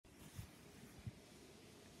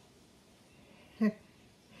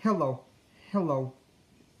Hello, hello,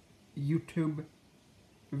 YouTube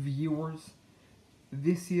viewers.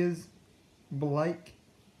 This is Blake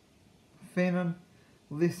Fannin.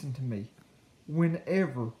 Listen to me.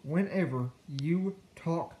 Whenever you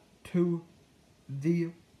talk to the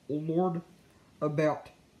Lord about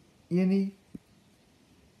anything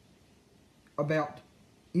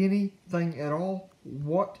at all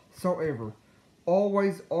whatsoever,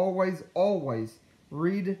 always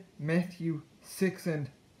read Matthew 6 and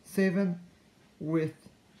 7 with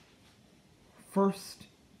 1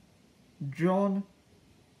 John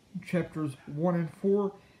chapters 1 and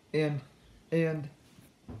 4, and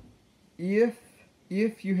if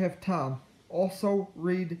you have time, also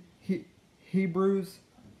read Hebrews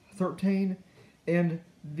 13, and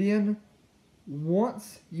then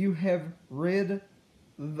once you have read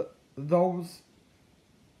those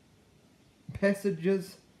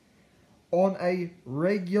passages on a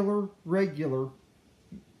regular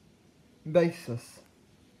basis,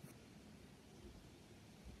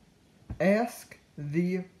 ask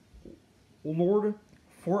the Lord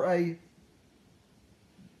for a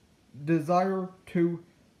desire to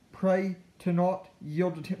pray, to not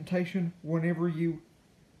yield to temptation whenever you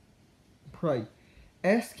pray.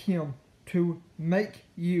 Ask Him to make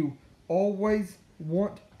you always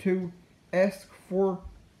want to ask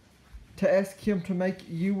Him to make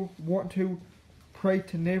you want to pray,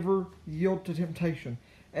 to never yield to temptation.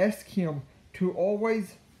 Ask Him to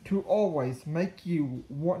always make you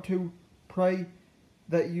want to pray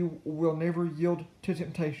that you will never yield to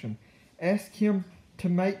temptation. Ask Him to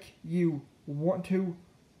make you want to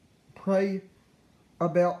pray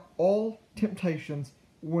about all temptations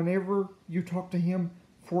whenever you talk to Him,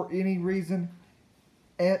 for any reason,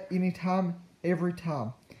 at any time, every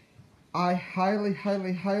time. I highly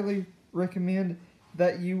recommend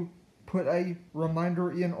that you put a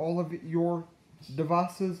reminder in all of your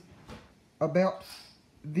devices about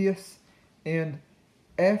this, and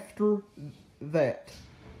after that,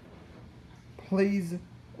 please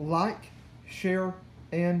like, share,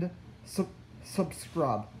 and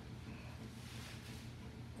subscribe.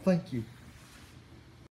 Thank you.